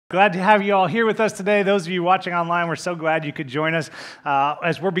Glad to have you all here with us today. Those of you watching online, we're so glad you could join us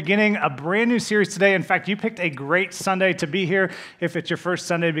as we're beginning a brand new series today. In fact, you picked a great Sunday to be here if it's your first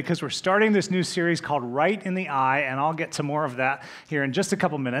Sunday, because we're starting this new series called Right in the Eye, and I'll get to more of that here in just a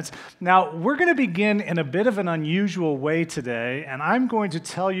couple minutes. Now, we're going to begin in a bit of an unusual way today, and I'm going to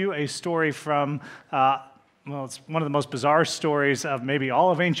tell you a story from it's one of the most bizarre stories of maybe all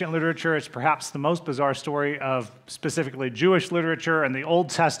of ancient literature. It's perhaps the most bizarre story of specifically Jewish literature and the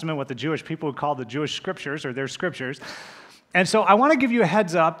Old Testament, what the Jewish people would call the Jewish scriptures or their scriptures. And so I want to give you a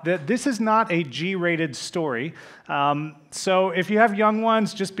heads up that this is not a G-rated story. So if you have young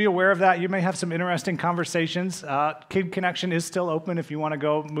ones, just be aware of that. You may have some interesting conversations. Kid Connection is still open if you want to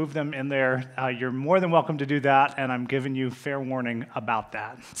go move them in there. You're more than welcome to do that, and I'm giving you fair warning about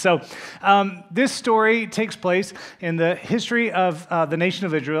that. So this story takes place in the history of the nation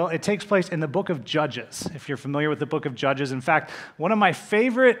of Israel. It takes place in the book of Judges, if you're familiar with the book of Judges. In fact, one of my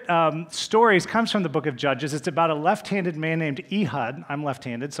favorite stories comes from the book of Judges. It's about a left-handed man named Ehud. I'm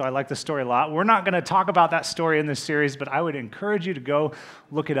left-handed, so I like the story a lot. We're not going to talk about that story in this series, but I would encourage you to go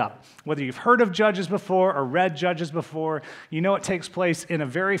look it up. Whether you've heard of Judges before or read Judges before, you know it takes place in a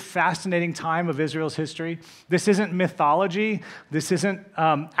very fascinating time of Israel's history. This isn't mythology. This isn't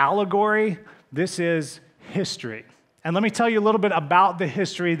allegory. This is history. And let me tell you a little bit about the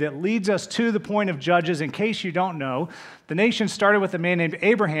history that leads us to the point of Judges. In case you don't know, the nation started with a man named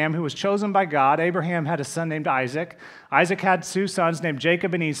Abraham who was chosen by God. Abraham had a son named Isaac. Isaac had two sons named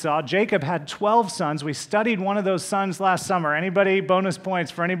Jacob and Esau. Jacob had 12 sons. We studied one of those sons last summer. Anybody? Bonus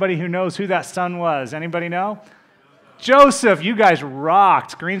points for anybody who knows who that son was. Anybody know? Joseph. You guys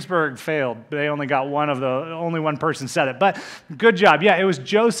rocked. Greensburg failed. They only got only one person said it. But good job. Yeah, it was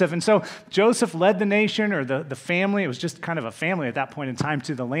Joseph. And so Joseph led the nation, or the family. It was just kind of a family at that point in time,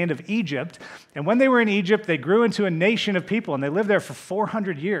 to the land of Egypt. And when they were in Egypt, they grew into a nation of people, and they lived there for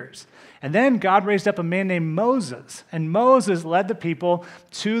 400 years. And then God raised up a man named Moses. And Moses led the people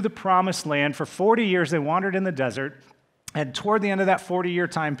to the promised land. For 40 years, they wandered in the desert. And toward the end of that 40-year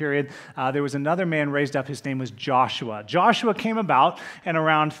time period, there was another man raised up. His name was Joshua. Joshua came about in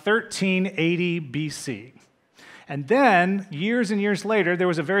around 1380 BC. And then, years and years later, there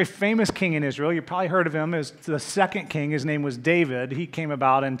was a very famous king in Israel. You probably heard of him as the second king. His name was David. He came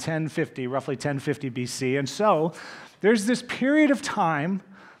about in 1050, roughly 1050 BC. And so there's this period of time,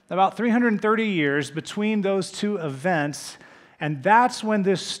 about 330 years, between those two events, and that's when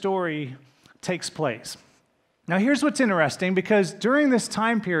this story takes place. Now, here's what's interesting, because during this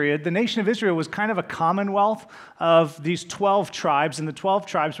time period, the nation of Israel was kind of a commonwealth of these 12 tribes, and the 12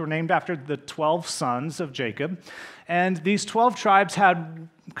 tribes were named after the 12 sons of Jacob. And these 12 tribes had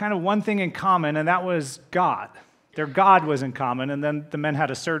kind of one thing in common, and that was God. Their God was in common, and then the men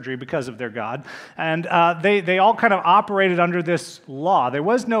had a surgery because of their God. And they all kind of operated under this law. There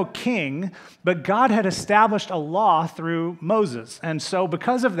was no king, but God had established a law through Moses. And so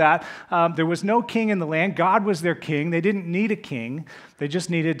because of that, there was no king in the land. God was their king. They didn't need a king. They just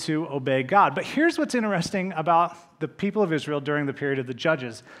needed to obey God. But here's what's interesting about the people of Israel during the period of the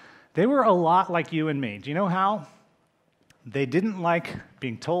Judges. They were a lot like you and me. Do you know how? They didn't like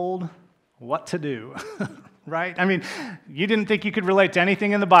being told what to do. Right? I mean, you didn't think you could relate to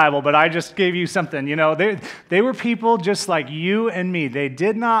anything in the Bible, but I just gave you something. You know, they were people just like you and me. They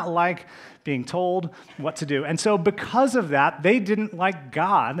did not like being told what to do. And so because of that, they didn't like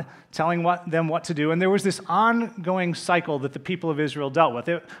God telling them what to do. And there was this ongoing cycle that the people of Israel dealt with.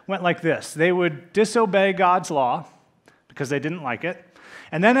 It went like this. They would disobey God's law because they didn't like it.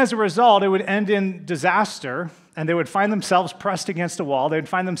 And then as a result, it would end in disaster, and they would find themselves pressed against a wall. They'd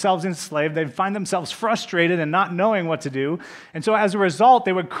find themselves enslaved. They'd find themselves frustrated and not knowing what to do. And so as a result,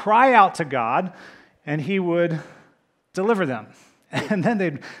 they would cry out to God, and he would deliver them. And then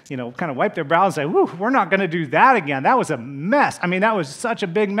they'd, kind of wipe their brow and say, "Whew, we're not going to do that again. That was a mess. I mean, that was such a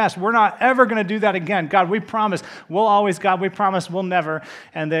big mess. We're not ever going to do that again. God, we promise. We'll always, God, we promise we'll never."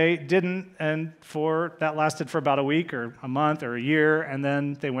 And they didn't, and that lasted for about a week or a month or a year, and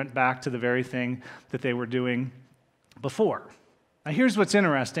then they went back to the very thing that they were doing before. Now, here's what's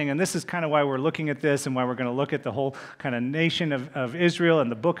interesting, and this is kind of why we're looking at this and why we're going to look at the whole kind of nation of Israel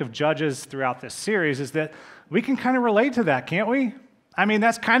and the book of Judges throughout this series, is that we can kind of relate to that, can't we? I mean,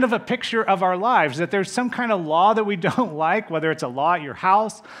 that's kind of a picture of our lives, that there's some kind of law that we don't like, whether it's a law at your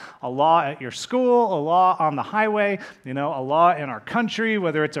house, a law at your school, a law on the highway, a law in our country,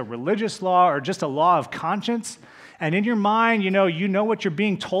 whether it's a religious law or just a law of conscience. And in your mind, you know what you're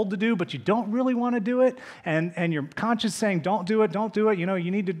being told to do, but you don't really want to do it. And your conscience saying, don't do it.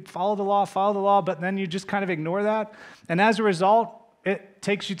 You need to follow the law, but then you just kind of ignore that. And as a result, it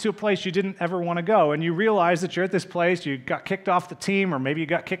takes you to a place you didn't ever want to go. And you realize that you're at this place, you got kicked off the team, or maybe you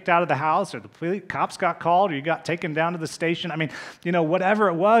got kicked out of the house, or the cops got called, or you got taken down to the station. I mean, whatever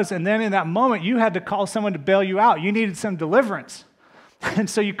it was. And then in that moment, you had to call someone to bail you out. You needed some deliverance. And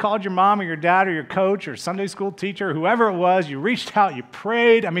so you called your mom or your dad or your coach or Sunday school teacher, whoever it was, you reached out, you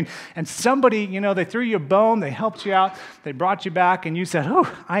prayed. And somebody, they threw you a bone, they helped you out, they brought you back, and you said,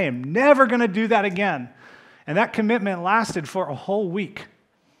 I am never going to do that again. And that commitment lasted for a whole week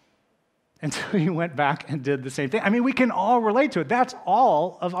until you went back and did the same thing. We can all relate to it. That's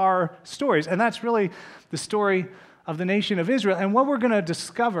all of our stories. And that's really the story of the nation of Israel. And what we're going to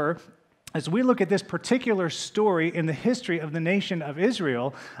discover as we look at this particular story in the history of the nation of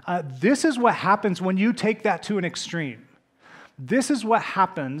Israel, this is what happens when you take that to an extreme. This is what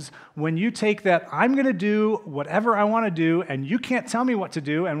happens when you take that, I'm going to do whatever I want to do, and you can't tell me what to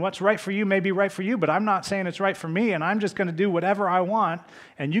do, and what's right for you may be right for you, but I'm not saying it's right for me, and I'm just going to do whatever I want,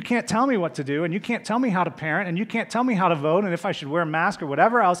 and you can't tell me what to do, and you can't tell me how to parent, and you can't tell me how to vote, and if I should wear a mask or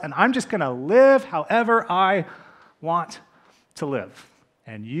whatever else, and I'm just going to live however I want to live.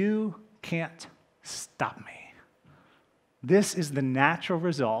 And you can't stop me. This is the natural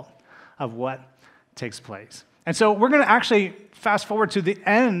result of what takes place. And so we're going to actually fast forward to the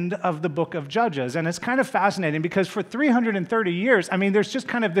end of the book of Judges, and it's kind of fascinating because for 330 years, there's just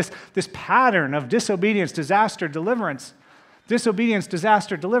kind of this pattern of disobedience, disaster, deliverance, disobedience,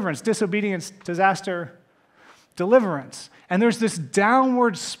 disaster, deliverance, disobedience, disaster, deliverance. And there's this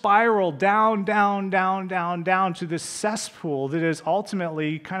downward spiral, down to this cesspool that is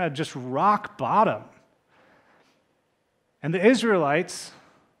ultimately kind of just rock bottom. And the Israelites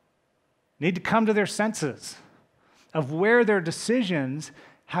need to come to their senses of where their decisions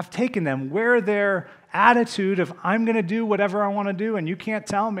have taken them, where their attitude of, I'm going to do whatever I want to do and you can't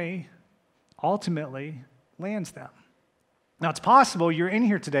tell me, ultimately lands them. Now, it's possible you're in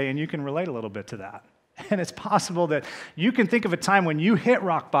here today and you can relate a little bit to that. And it's possible that you can think of a time when you hit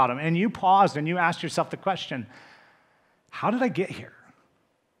rock bottom and you paused and you asked yourself the question, how did I get here?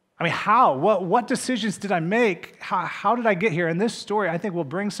 How? What decisions did I make? How did I get here? And this story, I think, will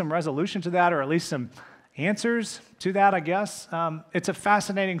bring some resolution to that, or at least some answers to that, I guess. It's a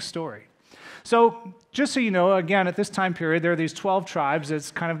fascinating story. So just so you know, again, at this time period, there are these 12 tribes. It's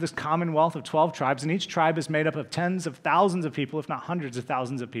kind of this commonwealth of 12 tribes, and each tribe is made up of tens of thousands of people, if not hundreds of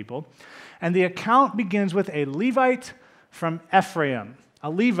thousands of people. And the account begins with a Levite from Ephraim. A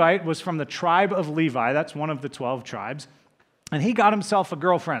Levite was from the tribe of Levi. That's one of the 12 tribes. And he got himself a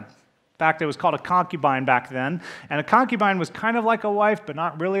girlfriend. In fact, it was called a concubine back then. And a concubine was kind of like a wife, but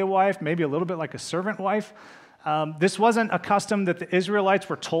not really a wife, maybe a little bit like a servant wife. This wasn't a custom that the Israelites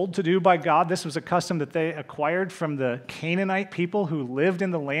were told to do by God. This was a custom that they acquired from the Canaanite people who lived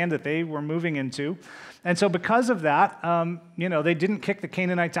in the land that they were moving into. And so because of that, they didn't kick the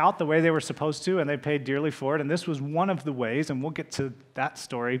Canaanites out the way they were supposed to, and they paid dearly for it. And this was one of the ways, and we'll get to that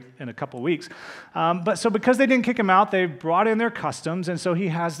story in a couple weeks. But so because they didn't kick him out, they brought in their customs, and so he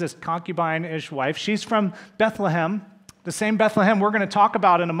has this concubine-ish wife. She's from Bethlehem, the same Bethlehem we're going to talk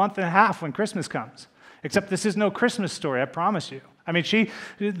about in a month and a half when Christmas comes. Except this is no Christmas story, I promise you.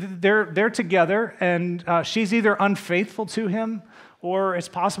 They're together, and she's either unfaithful to him, or it's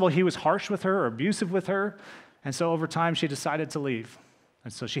possible he was harsh with her or abusive with her. And so over time, she decided to leave.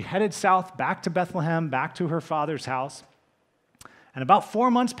 And so she headed south back to Bethlehem, back to her father's house. And about 4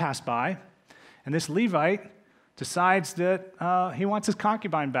 months passed by, and this Levite decides that he wants his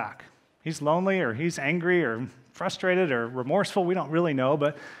concubine back. He's lonely, or he's angry, or frustrated or remorseful, we don't really know,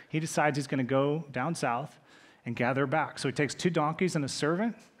 but he decides he's going to go down south and gather back. So he takes 2 donkeys and a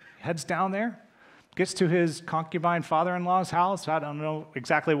servant, heads down there, gets to his concubine father-in-law's house. I don't know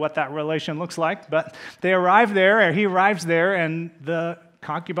exactly what that relation looks like, but they arrive there, or he arrives there, and the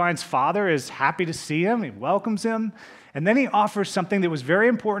concubine's father is happy to see him. He welcomes him, and then he offers something that was very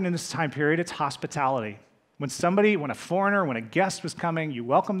important in this time period. It's hospitality. When a foreigner, when a guest was coming, you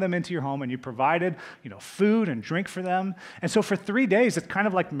welcomed them into your home and you provided, food and drink for them. And so for 3 days, it's kind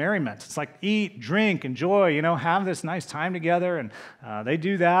of like merriment. It's like eat, drink, enjoy, have this nice time together. And they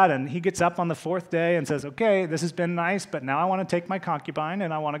do that. And he gets up on the 4th day and says, okay, this has been nice, but now I want to take my concubine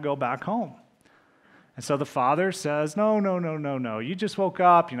and I want to go back home. And so the father says, no. You just woke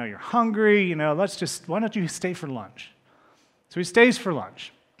up, you're hungry, why don't you stay for lunch? So he stays for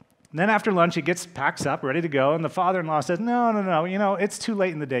lunch. And then after lunch, he packs up, ready to go, and the father-in-law says, no, it's too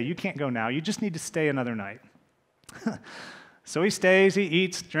late in the day. You can't go now. You just need to stay another night. So he stays, he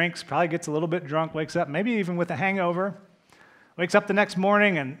eats, drinks, probably gets a little bit drunk, wakes up, maybe even with a hangover, wakes up the next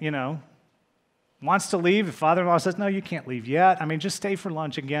morning and, wants to leave. The father-in-law says, no, you can't leave yet. I mean, just stay for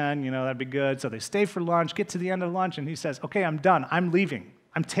lunch again. That'd be good. So they stay for lunch, get to the end of lunch, and he says, okay, I'm done. I'm leaving.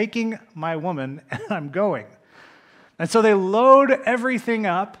 I'm taking my woman, and I'm going. And so they load everything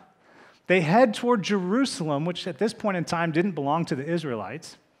up. They head toward Jerusalem, which at this point in time didn't belong to the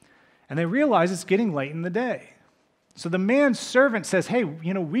Israelites. And they realize it's getting late in the day. So the man's servant says, hey,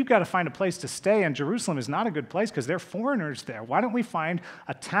 we've got to find a place to stay, and Jerusalem is not a good place because there are foreigners there. Why don't we find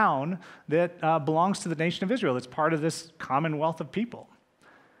a town that belongs to the nation of Israel that's part of this commonwealth of people?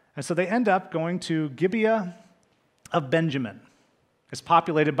 And so they end up going to Gibeah of Benjamin. It's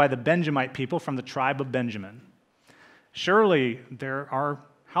populated by the Benjamite people from the tribe of Benjamin. Surely they're our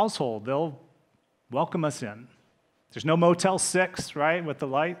household. They'll welcome us in. There's no Motel 6, right, with the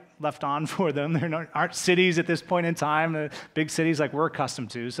light left on for them. There aren't cities at this point in time, big cities like we're accustomed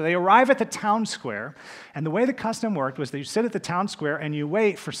to. So they arrive at the town square, and the way the custom worked was that you sit at the town square and you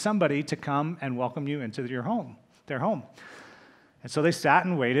wait for somebody to come and welcome you into their home. And so they sat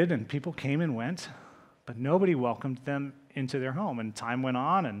and waited, and people came and went, but nobody welcomed them into their home. And time went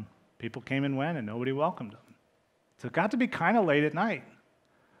on, and people came and went, and nobody welcomed them. So it got to be kind of late at night.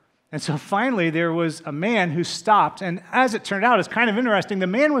 And so finally, there was a man who stopped, and as it turned out, it's kind of interesting. The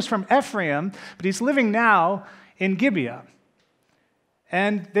man was from Ephraim, but he's living now in Gibeah.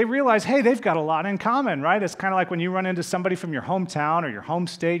 And they realized, hey, they've got a lot in common, right? It's kind of like when you run into somebody from your hometown or your home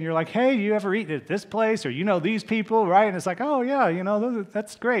state, and you're like, hey, you ever eat at this place? Or you know these people, right? And it's like, oh, yeah,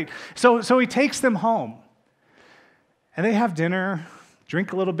 that's great. So he takes them home. And they have dinner,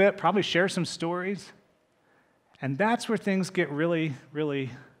 drink a little bit, probably share some stories. And that's where things get really, really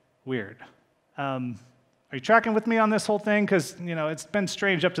weird. Are you tracking with me on this whole thing? Because, it's been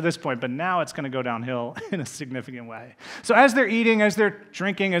strange up to this point, but now it's going to go downhill in a significant way. So as they're eating, as they're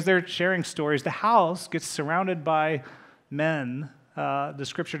drinking, as they're sharing stories, the house gets surrounded by men. The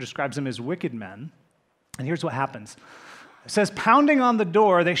scripture describes them as wicked men. And here's what happens. It says, pounding on the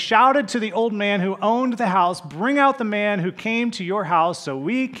door, they shouted to the old man who owned the house, bring out the man who came to your house so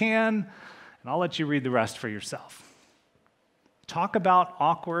we can, and I'll let you read the rest for yourself. Talk about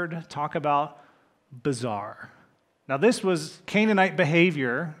awkward, talk about bizarre. Now, this was Canaanite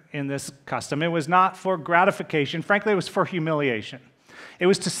behavior in this custom. It was not for gratification. Frankly, it was for humiliation. It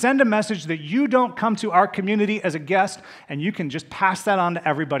was to send a message that you don't come to our community as a guest, and you can just pass that on to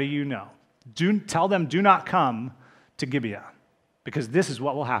everybody you know. Tell them, do not come to Gibeah, because this is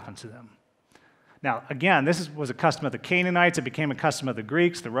what will happen to them. Now, again, this was a custom of the Canaanites. It became a custom of the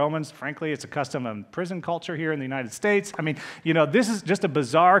Greeks, the Romans. Frankly, it's a custom of prison culture here in the United States. I mean, this is just a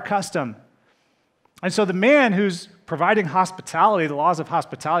bizarre custom. And so the man who's providing hospitality, the laws of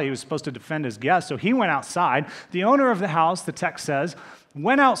hospitality, he was supposed to defend his guests, so he went outside. The owner of the house, the text says,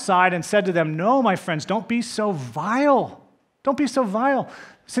 went outside and said to them, no, my friends, don't be so vile. Don't be so vile.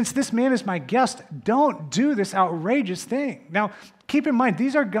 Since this man is my guest, don't do this outrageous thing. Now, keep in mind,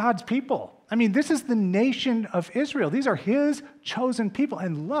 these are God's people. I mean, this is the nation of Israel. These are his chosen people.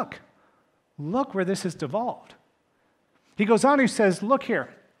 And look where this has devolved. He goes on, he says, look,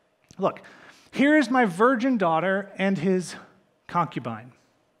 here is my virgin daughter and his concubine.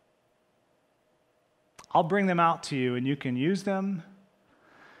 I'll bring them out to you, and you can use them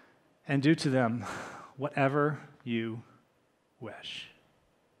and do to them whatever you wish.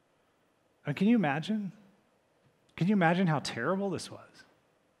 And can you imagine? Can you imagine how terrible this was?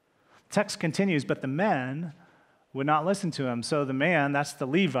 Text continues, but the men would not listen to him. So the man, that's the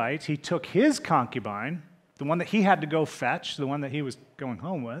Levite, he took his concubine, the one that he had to go fetch, the one that he was going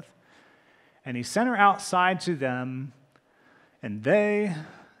home with, and he sent her outside to them, and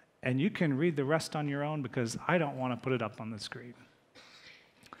you can read the rest on your own because I don't want to put it up on the screen.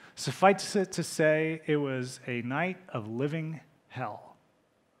 Suffice it to say, it was a night of living hell,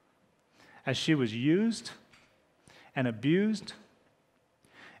 as she was used and abused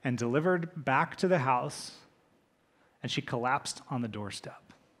and delivered back to the house, and she collapsed on the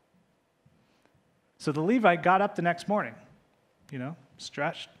doorstep. So the Levite got up the next morning,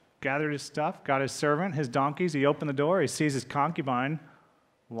 stretched, gathered his stuff, got his servant, his donkeys. He opened the door. He sees his concubine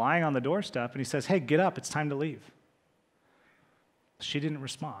lying on the doorstep, and he says, hey, get up. It's time to leave. She didn't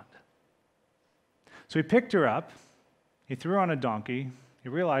respond. So he picked her up. He threw her on a donkey. He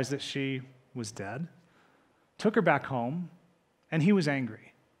realized that she was dead, took her back home, and he was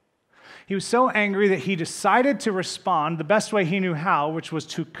angry. He was so angry that he decided to respond the best way he knew how, which was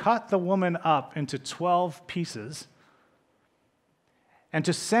to cut the woman up into 12 pieces and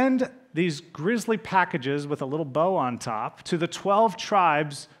to send these grisly packages with a little bow on top to the 12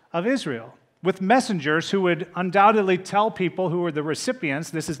 tribes of Israel with messengers who would undoubtedly tell people who were the recipients,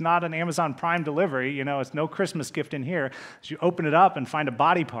 this is not an Amazon Prime delivery, it's no Christmas gift in here. So you open it up and find a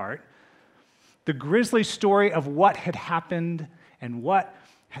body part. The grisly story of what had happened and what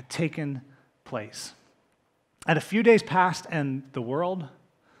had taken place. And a few days passed, and the world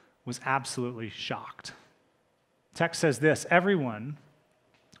was absolutely shocked. The text says this: everyone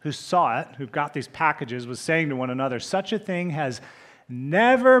who saw it, who got these packages, was saying to one another, "Such a thing has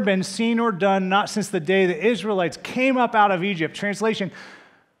never been seen or done, not since the day the Israelites came up out of Egypt." Translation: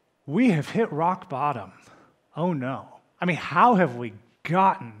 we have hit rock bottom. Oh no. I mean, how have we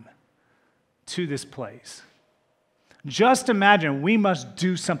gotten to this place? Just imagine, we must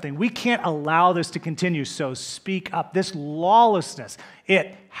do something. We can't allow this to continue, so speak up. This lawlessness,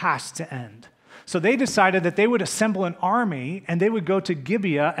 it has to end. So they decided that they would assemble an army and they would go to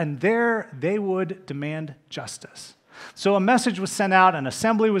Gibeah, and there they would demand justice. So a message was sent out, an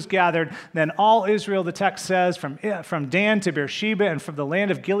assembly was gathered. Then all Israel, the text says, from Dan to Beersheba and from the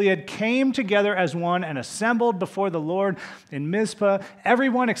land of Gilead came together as one and assembled before the Lord in Mizpah.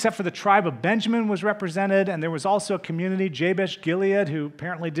 Everyone except for the tribe of Benjamin was represented, and there was also a community, Jabesh Gilead, who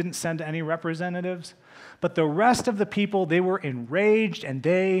apparently didn't send any representatives. But the rest of the people, they were enraged and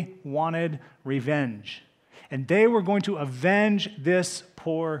they wanted revenge. And they were going to avenge this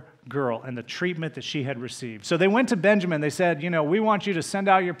poor girl and the treatment that she had received. So they went to Benjamin. They said, we want you to send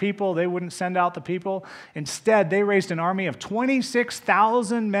out your people. They wouldn't send out the people. Instead, they raised an army of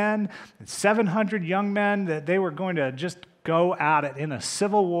 26,000 men and 700 young men that they were going to just go at it in a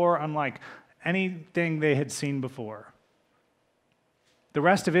civil war unlike anything they had seen before. The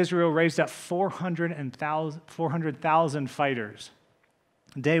rest of Israel raised up 400,000 fighters.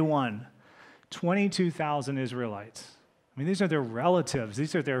 Day one, 22,000 Israelites. I mean, these are their relatives.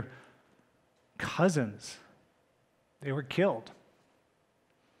 These are their cousins. They were killed.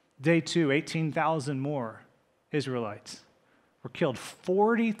 Day two, 18,000 more Israelites were killed.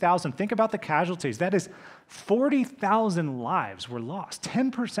 40,000. Think about the casualties. That is 40,000 lives were lost,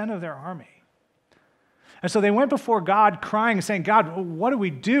 10% of their army. And so they went before God crying and saying, "God, what do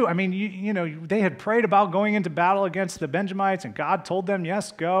we do?" I mean, they had prayed about going into battle against the Benjamites, and God told them,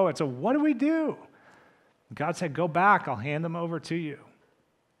 "Yes, go." And so what do we do? God said, "Go back, I'll hand them over to you."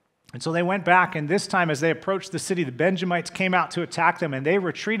 And so they went back, and this time as they approached the city, the Benjamites came out to attack them, and they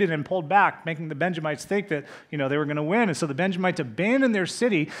retreated and pulled back, making the Benjamites think that, they were going to win. And so the Benjamites abandoned their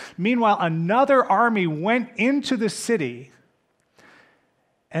city. Meanwhile, another army went into the city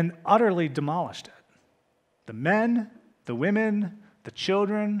and utterly demolished it. The men, the women, the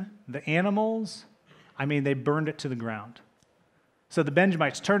children, the animals, they burned it to the ground. So the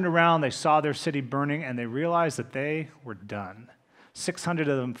Benjamites turned around, they saw their city burning, and they realized that they were done. 600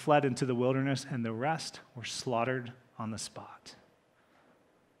 of them fled into the wilderness, and the rest were slaughtered on the spot.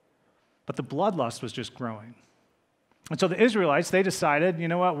 But the bloodlust was just growing. And so the Israelites, they decided,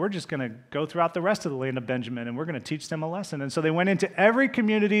 we're just going to go throughout the rest of the land of Benjamin, and we're going to teach them a lesson. And so they went into every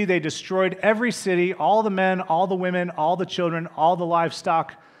community, they destroyed every city, all the men, all the women, all the children, all the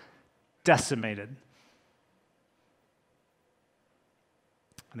livestock, decimated.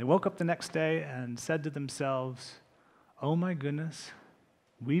 And they woke up the next day and said to themselves, "Oh my goodness,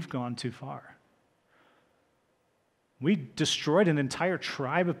 we've gone too far. We destroyed an entire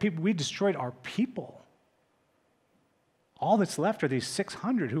tribe of people. We destroyed our people. All that's left are these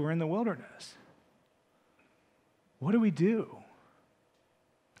 600 who were in the wilderness. What do we do?"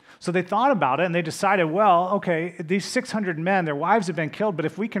 So they thought about it and they decided, well, okay, these 600 men, their wives have been killed, but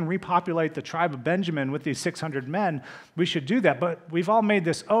if we can repopulate the tribe of Benjamin with these 600 men, we should do that. But we've all made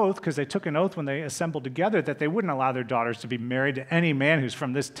this oath, because they took an oath when they assembled together, that they wouldn't allow their daughters to be married to any man who's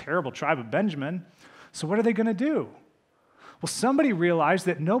from this terrible tribe of Benjamin. So what are they going to do? Well, somebody realized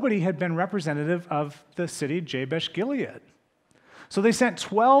that nobody had been representative of the city Jabesh Gilead. So they sent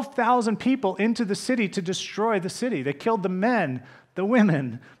 12,000 people into the city to destroy the city. They killed the men, the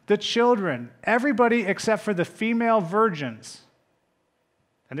women, the children, everybody except for the female virgins.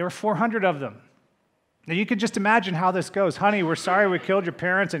 And there were 400 of them. Now you can just imagine how this goes. "Honey, we're sorry we killed your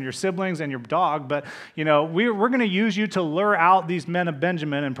parents and your siblings and your dog, but we're going to use you to lure out these men of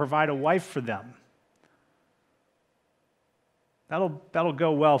Benjamin and provide a wife for them. That'll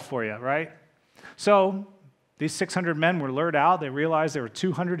go well for you, right?" So these 600 men were lured out. They realized there were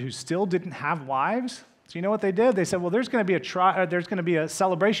 200 who still didn't have wives. So you know what they did? They said, well, there's going to be a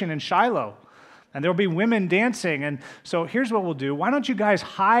celebration in Shiloh, and there'll be women dancing. And so here's what we'll do. Why don't you guys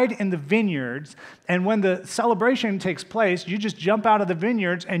hide in the vineyards, and when the celebration takes place, you just jump out of the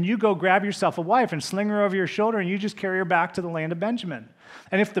vineyards and you go grab yourself a wife and sling her over your shoulder, and you just carry her back to the land of Benjamin.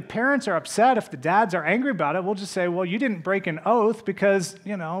 And if the parents are upset, if the dads are angry about it, we'll just say, well, you didn't break an oath because,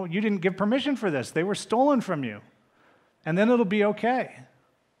 you didn't give permission for this. They were stolen from you. And then it'll be okay.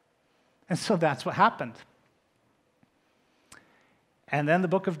 And so that's what happened. And then the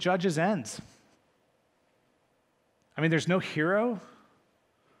book of Judges ends. I mean, there's no hero.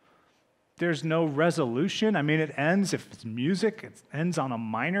 There's no resolution. I mean, it ends, if it's music, it ends on a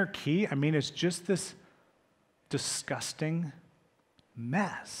minor key. I mean, it's just this disgusting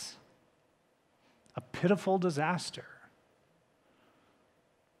mess, a pitiful disaster.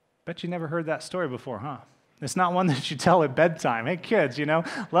 Bet you never heard that story before, huh? It's not one that you tell at bedtime. Hey, kids,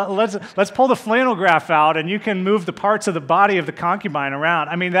 let's pull the flannel graph out and you can move the parts of the body of the concubine around.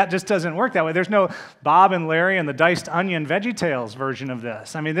 I mean, that just doesn't work that way. There's no Bob and Larry and the Diced Onion VeggieTales version of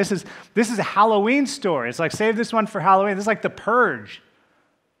this. I mean, this is a Halloween story. It's like, save this one for Halloween. This is like The Purge.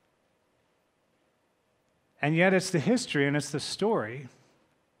 And yet it's the history and it's the story.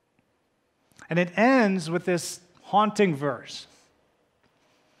 And it ends with this haunting verse.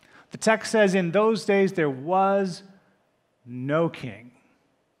 The text says, in those days there was no king.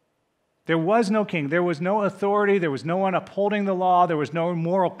 There was no king. There was no authority. There was no one upholding the law. There was no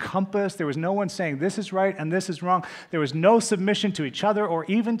moral compass. There was no one saying this is right and this is wrong. There was no submission to each other or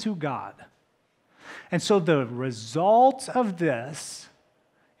even to God. And so the result of this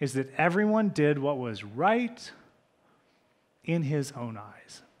is that everyone did what was right in his own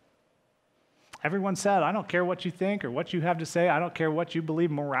eyes. Everyone said, I don't care what you think or what you have to say. I don't care what you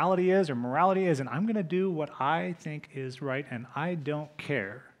believe morality is or morality isn't. I'm going to do what I think is right, and I don't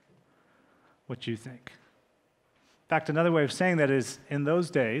care what you think. In fact, another way of saying that is, in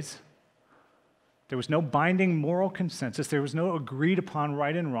those days, there was no binding moral consensus. There was no agreed upon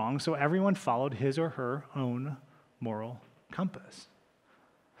right and wrong, so everyone followed his or her own moral compass.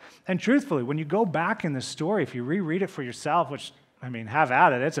 And truthfully, when you go back in the story, if you reread it for yourself, which have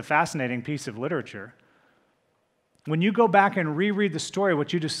at it. It's a fascinating piece of literature. When you go back and reread the story,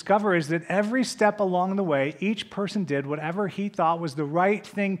 what you discover is that every step along the way, each person did whatever he thought was the right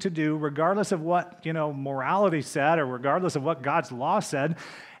thing to do, regardless of what, morality said or regardless of what God's law said.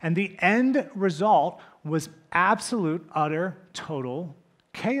 And the end result was absolute, utter, total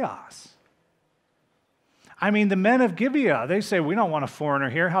chaos. The men of Gibeah, they say, we don't want a foreigner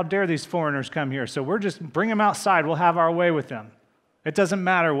here. How dare these foreigners come here? So we're just bring them outside. We'll have our way with them. It doesn't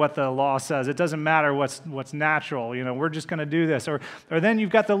matter what the law says. It doesn't matter what's natural. We're just going to do this. Or then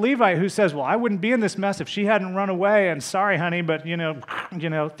you've got the Levite who says, well, I wouldn't be in this mess if she hadn't run away. And sorry, honey, but,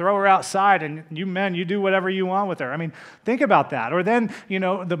 throw her outside and you men, you do whatever you want with her. Think about that. Or then,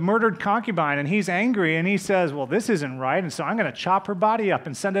 the murdered concubine and he's angry and he says, well, this isn't right. And so I'm going to chop her body up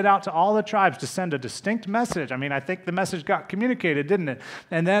and send it out to all the tribes to send a distinct message. I think the message got communicated, didn't it?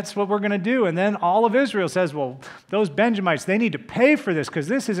 And that's what we're going to do. And then all of Israel says, well, those Benjamites, they need to pay for this because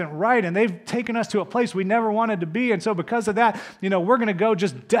this isn't right and they've taken us to a place we never wanted to be, and so because of that, we're going to go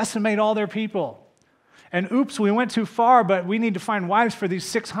just decimate all their people. And oops, we went too far, but we need to find wives for these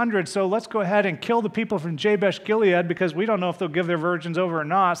 600, so let's go ahead and kill the people from Jabesh Gilead because we don't know if they'll give their virgins over or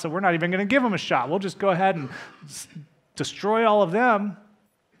not, so we're not even going to give them a shot. We'll just go ahead and destroy all of them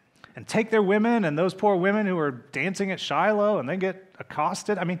and take their women and those poor women who are dancing at Shiloh and they get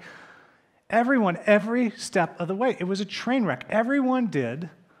accosted. Everyone, every step of the way, it was a train wreck. Everyone did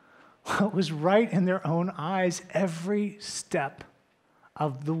what was right in their own eyes every step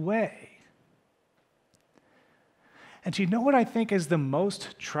of the way. And do you know what I think is the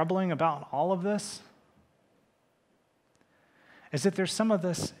most troubling about all of this? Is that there's some of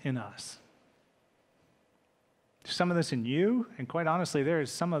this in us. There's some of this in you, and quite honestly, there is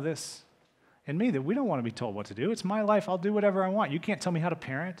some of this in me that we don't want to be told what to do. It's my life. I'll do whatever I want. You can't tell me how to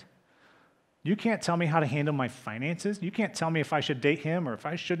parent. You can't tell me how to handle my finances. You can't tell me if I should date him or if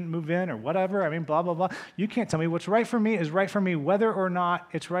I shouldn't move in or whatever. Blah, blah, blah. You can't tell me what's right for me is right for me, whether or not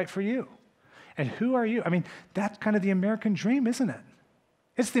it's right for you. And who are you? That's kind of the American dream, isn't it?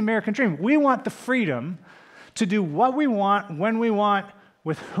 It's the American dream. We want the freedom to do what we want, when we want,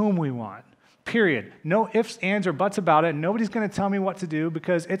 with whom we want. Period. No ifs, ands, or buts about it. Nobody's going to tell me what to do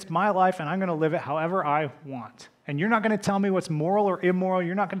because it's my life and I'm going to live it however I want. And you're not going to tell me what's moral or immoral.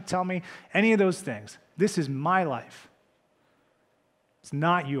 You're not going to tell me any of those things. This is my life. It's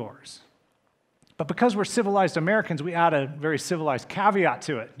not yours. But because we're civilized Americans, we add a very civilized caveat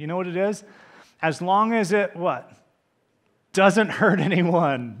to it. You know what it is? As long as it, what? Doesn't hurt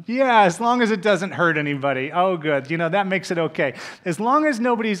anyone. Yeah, as long as it doesn't hurt anybody. Oh, good. That makes it okay. As long as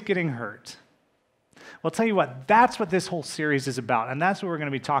nobody's getting hurt. Well, I'll tell you what, that's what this whole series is about, and that's what we're going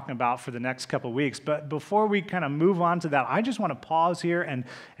to be talking about for the next couple of weeks. But before we kind of move on to that, I just want to pause here and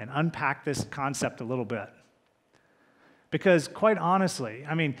unpack this concept a little bit. Because quite honestly,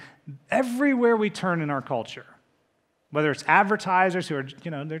 everywhere we turn in our culture, Whether it's advertisers who are,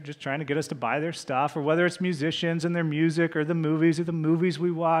 they're just trying to get us to buy their stuff, or whether it's musicians and their music, or the movies we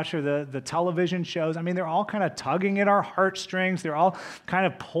watch, or the television shows. I mean, they're all kind of tugging at our heartstrings. They're all kind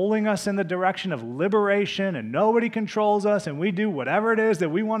of pulling us in the direction of liberation, and nobody controls us, and we do whatever it is that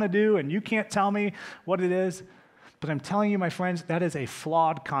we want to do, and you can't tell me what it is. But I'm telling you, my friends, that is a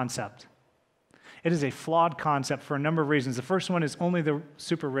flawed concept. It is a flawed concept for a number of reasons. The first one is only the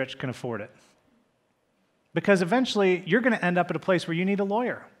super rich can afford it. Because eventually, you're going to end up at a place where you need a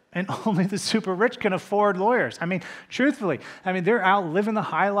lawyer, and only the super rich can afford lawyers. I mean, truthfully, they're out living the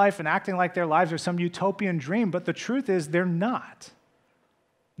high life and acting like their lives are some utopian dream, but the truth is they're not.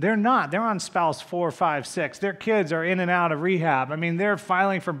 They're not. They're on spouse 4, 5, 6. Their kids are in and out of rehab. They're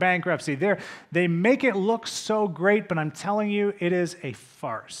filing for bankruptcy. They make it look so great, but I'm telling you, it is a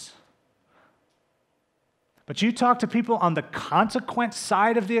farce. But you talk to people on the consequence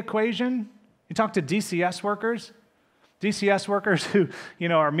side of the equation. You talk to DCS workers who,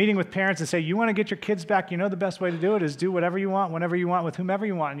 are meeting with parents and say, you want to get your kids back, the best way to do it is do whatever you want, whenever you want, with whomever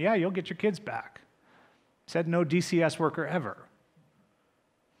you want, and yeah, you'll get your kids back. Said no DCS worker ever.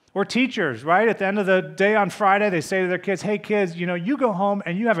 Or teachers, right? At the end of the day on Friday, they say to their kids, hey kids, you go home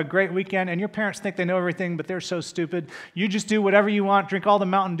and you have a great weekend, and your parents think they know everything, but they're so stupid. You just do whatever you want, drink all the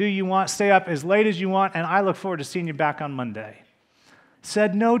Mountain Dew you want, stay up as late as you want, and I look forward to seeing you back on Monday.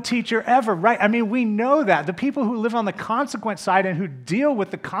 Said no teacher ever, right? We know that. The people who live on the consequence side and who deal with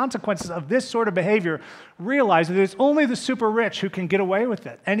the consequences of this sort of behavior realize that it's only the super rich who can get away with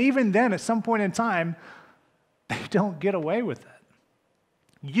it. And even then, at some point in time, they don't get away with it.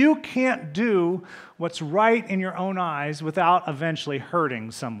 You can't do what's right in your own eyes without eventually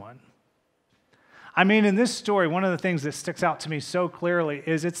hurting someone. In this story, one of the things that sticks out to me so clearly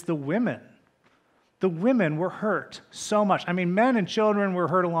is it's the women. The women were hurt so much. Men and children were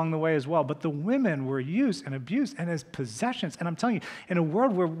hurt along the way as well, but the women were used and abused and as possessions. And I'm telling you, in a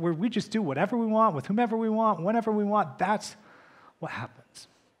world where we just do whatever we want, with whomever we want, whenever we want, that's what happens.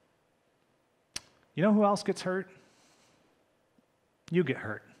 You know who else gets hurt? You get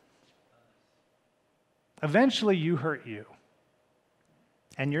hurt. Eventually, you hurt you.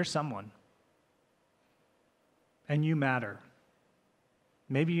 And you're someone. And you matter.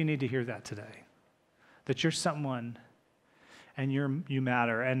 Maybe you need to hear that today. That you're someone and you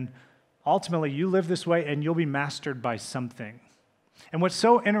matter. And ultimately, you live this way and you'll be mastered by something. And what's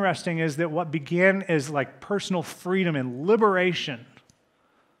so interesting is that what began as like personal freedom and liberation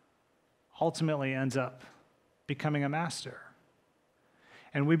ultimately ends up becoming a master.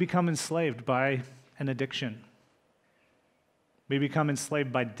 And we become enslaved by an addiction. We become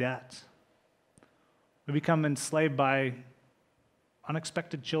enslaved by debt. We become enslaved by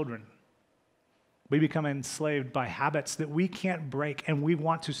unexpected children. We become enslaved by habits that we can't break and we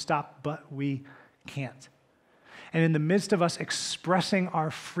want to stop, but we can't. And in the midst of us expressing our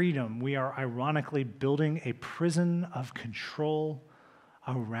freedom, we are ironically building a prison of control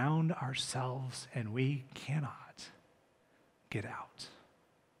around ourselves, and we cannot get out.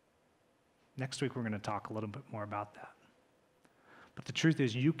 Next week, we're going to talk a little bit more about that. But the truth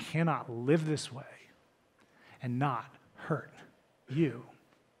is, you cannot live this way and not hurt you.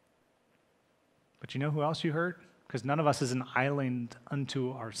 But you know who else you hurt? Because none of us is an island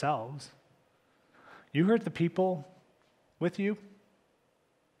unto ourselves. You hurt the people with you.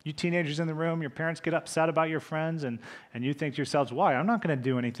 You teenagers in the room, your parents get upset about your friends, and you think to yourselves, why? I'm not going to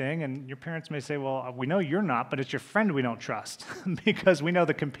do anything. And your parents may say, well, we know you're not, but it's your friend we don't trust because we know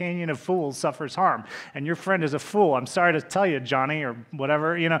the companion of fools suffers harm. And your friend is a fool. I'm sorry to tell you, Johnny, or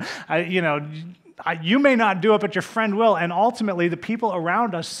whatever. You may not do it, but your friend will. And ultimately, the people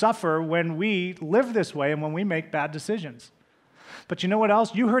around us suffer when we live this way and when we make bad decisions. But you know what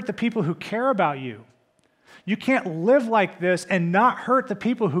else? You hurt the people who care about you. You can't live like this and not hurt the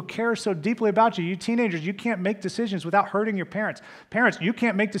people who care so deeply about you. You teenagers, you can't make decisions without hurting your parents. Parents, you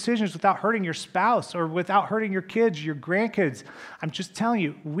can't make decisions without hurting your spouse or without hurting your kids, your grandkids. I'm just telling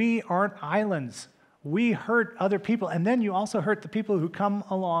you, we aren't islands. We hurt other people. And then you also hurt the people who come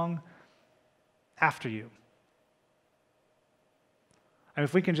along after you. And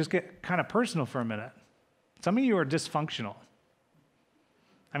if we can just get kind of personal for a minute, some of you are dysfunctional.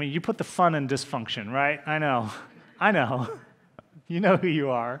 You put the fun in dysfunction, right? I know. You know who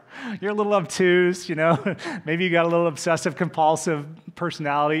you are. You're a little obtuse, Maybe you got a little obsessive compulsive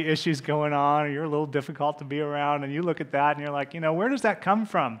personality issues going on, or you're a little difficult to be around, and you look at that and you're like, where does that come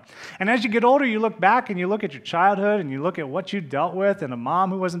from? And as you get older, you look back and you look at your childhood and you look at what you dealt with, and a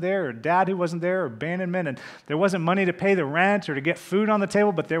mom who wasn't there, or a dad who wasn't there, or abandonment, and there wasn't money to pay the rent or to get food on the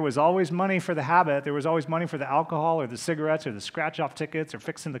table, but there was always money for the habit. There was always money for the alcohol or the cigarettes or the scratch-off tickets or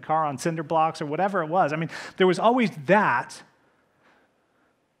fixing the car on cinder blocks or whatever it was. There was always that.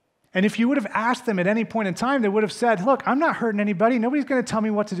 And if you would have asked them at any point in time, they would have said, look, I'm not hurting anybody. Nobody's going to tell me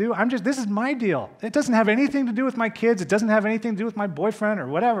what to do. This is my deal. It doesn't have anything to do with my kids. It doesn't have anything to do with my boyfriend or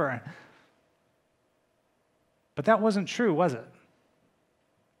whatever. But that wasn't true, was it?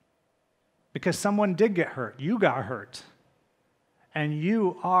 Because someone did get hurt. You got hurt. And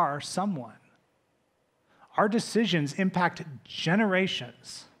you are someone. Our decisions impact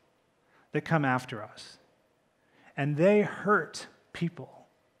generations that come after us. And they hurt people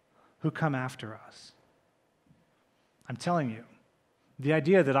who come after us. I'm telling you, the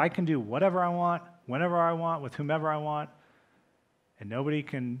idea that I can do whatever I want, whenever I want, with whomever I want, and nobody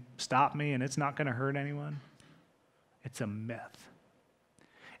can stop me and it's not going to hurt anyone, it's a myth.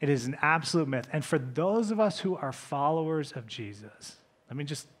 It is an absolute myth. And for those of us who are followers of Jesus, let me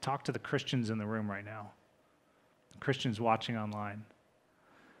just talk to the Christians in the room right now, the Christians watching online.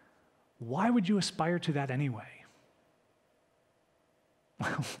 Why would you aspire to that anyway?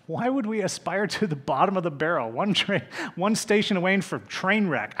 Why would we aspire to the bottom of the barrel, one station away from train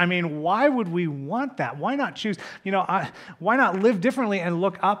wreck? Why would we want that? Why not choose, why not live differently and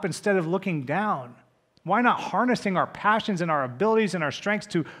look up instead of looking down? Why not harnessing our passions and our abilities and our strengths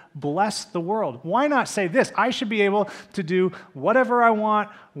to bless the world? Why not say this, I should be able to do whatever I want,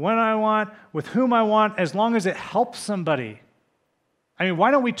 when I want, with whom I want, as long as it helps somebody?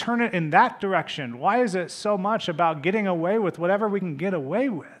 Why don't we turn it in that direction? Why is it so much about getting away with whatever we can get away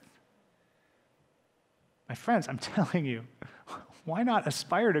with? My friends, I'm telling you, why not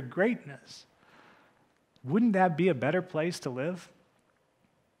aspire to greatness? Wouldn't that be a better place to live?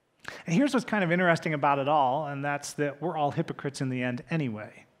 And here's what's kind of interesting about it all, and that's that we're all hypocrites in the end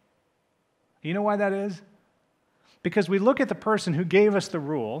anyway. You know why that is? Because we look at the person who gave us the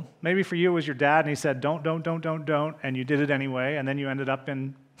rule. Maybe for you it was your dad, and he said, don't, and you did it anyway, and then you ended up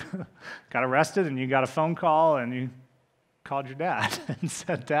got arrested, and you got a phone call, and you called your dad and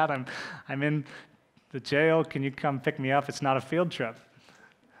said, Dad, I'm in the jail. Can you come pick me up? It's not a field trip.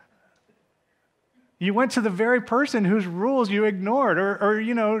 You went to the very person whose rules you ignored, or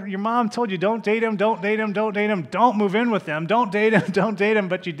your mom told you, don't date him, don't move in with them, don't date him,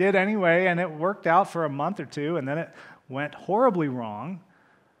 but you did anyway, and it worked out for a month or two, and then it went horribly wrong.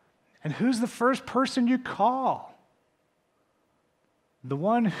 And who's the first person you call? The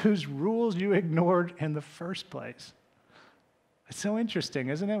one whose rules you ignored in the first place. It's so interesting,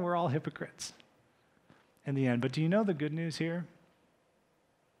 isn't it? We're all hypocrites in the end. But do you know the good news here?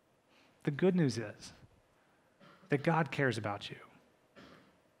 The good news is that God cares about you.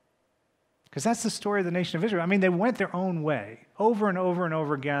 Because that's the story of the nation of Israel. They went their own way over and over and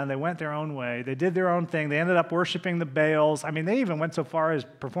over again. They went their own way. They did their own thing. They ended up worshiping the Baals. They even went so far as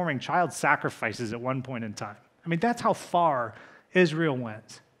performing child sacrifices at one point in time. That's how far Israel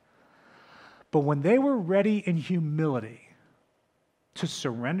went. But when they were ready in humility to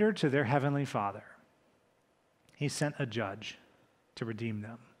surrender to their heavenly Father, He sent a judge to redeem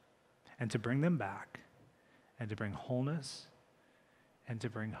them, and to bring them back, and to bring wholeness, and to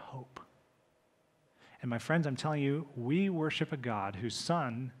bring hope. And my friends, I'm telling you, we worship a God whose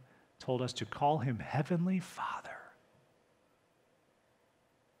Son told us to call Him Heavenly Father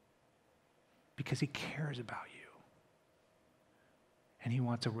because He cares about you, and He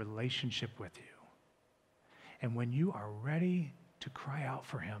wants a relationship with you. And when you are ready to cry out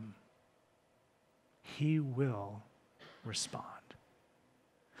for Him, He will respond.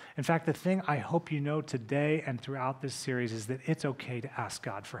 In fact, the thing I hope you know today and throughout this series is that it's okay to ask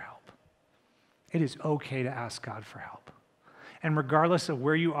God for help. It is okay to ask God for help. And regardless of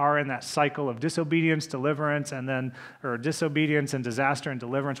where you are in that cycle of disobedience, deliverance, or disobedience and disaster and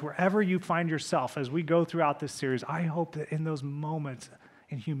deliverance, wherever you find yourself as we go throughout this series, I hope that in those moments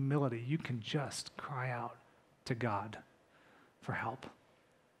in humility, you can just cry out to God for help.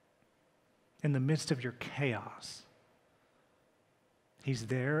 In the midst of your chaos, He's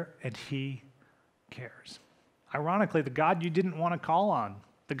there and He cares. Ironically, the God you didn't want to call on,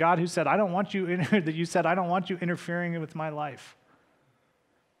 the God who said, I don't want you interfering with my life.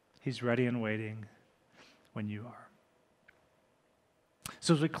 He's ready and waiting when you are.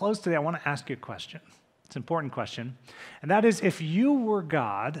 So as we close today, I want to ask you a question. It's an important question. And that is, if you were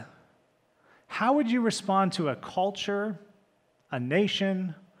God, how would you respond to a culture, a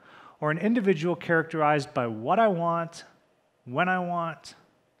nation, or an individual characterized by what I want, when I want,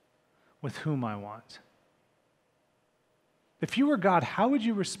 with whom I want. If you were God, how would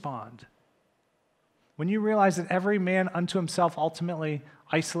you respond when you realize that every man unto himself ultimately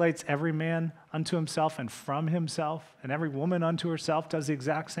isolates every man unto himself and from himself, and every woman unto herself does the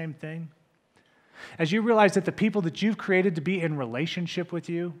exact same thing? As you realize that the people that you've created to be in relationship with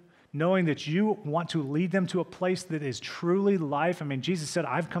you, knowing that you want to lead them to a place that is truly life. I mean, Jesus said,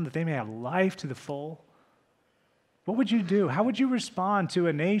 I've come that they may have life to the full. What would you do? How would you respond to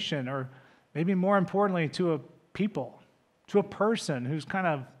a nation, or maybe more importantly, to a people, to a person who's kind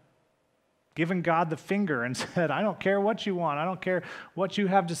of given God the finger and said, I don't care what you want. I don't care what you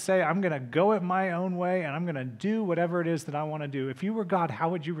have to say. I'm going to go it my own way, and I'm going to do whatever it is that I want to do. If you were God, how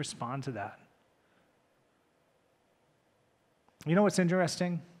would you respond to that? You know what's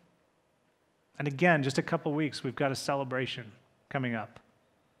interesting? And again, just a couple weeks, we've got a celebration coming up.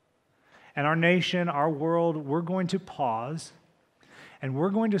 And our nation, our world, we're going to pause, and we're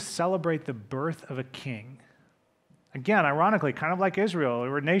going to celebrate the birth of a king. Again, ironically, kind of like Israel,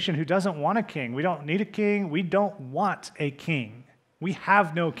 we're a nation who doesn't want a king. We don't need a king. We don't want a king. We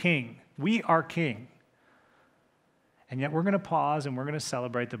have no king. We are king. And yet we're going to pause and we're going to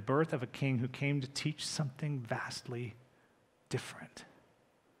celebrate the birth of a king who came to teach something vastly different.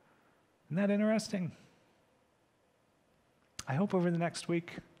 Isn't that interesting? I hope over the next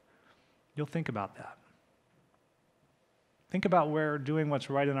week you'll think about that. Think about where doing what's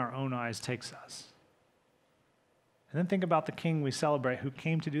right in our own eyes takes us. And then think about the king we celebrate who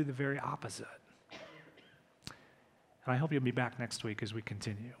came to do the very opposite. And I hope you'll be back next week as we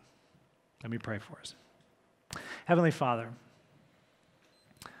continue. Let me pray for us. Heavenly Father,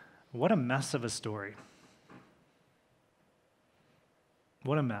 what a mess of a story.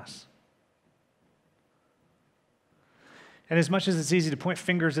 What a mess. And as much as it's easy to point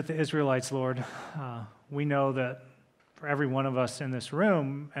fingers at the Israelites, Lord, we know that for every one of us in this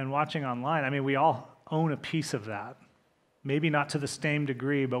room and watching online, I mean, we all own a piece of that. Maybe not to the same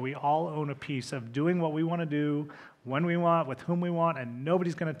degree, but we all own a piece of doing what we want to do, when we want, with whom we want, and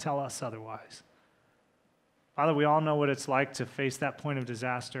nobody's going to tell us otherwise. Father, we all know what it's like to face that point of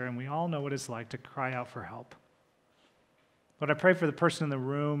disaster, and we all know what it's like to cry out for help. But I pray for the person in the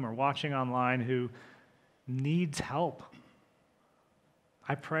room or watching online who needs help.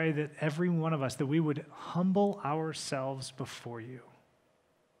 I pray that every one of us, that we would humble ourselves before you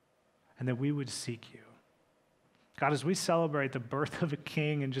and that we would seek you. God, as we celebrate the birth of a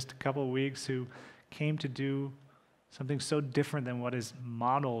king in just a couple of weeks who came to do something so different than what is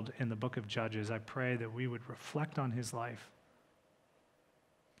modeled in the book of Judges, I pray that we would reflect on his life.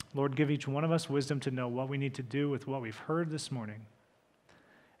 Lord, give each one of us wisdom to know what we need to do with what we've heard this morning.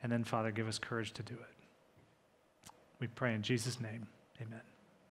 And then, Father, give us courage to do it. We pray in Jesus' name. Amen.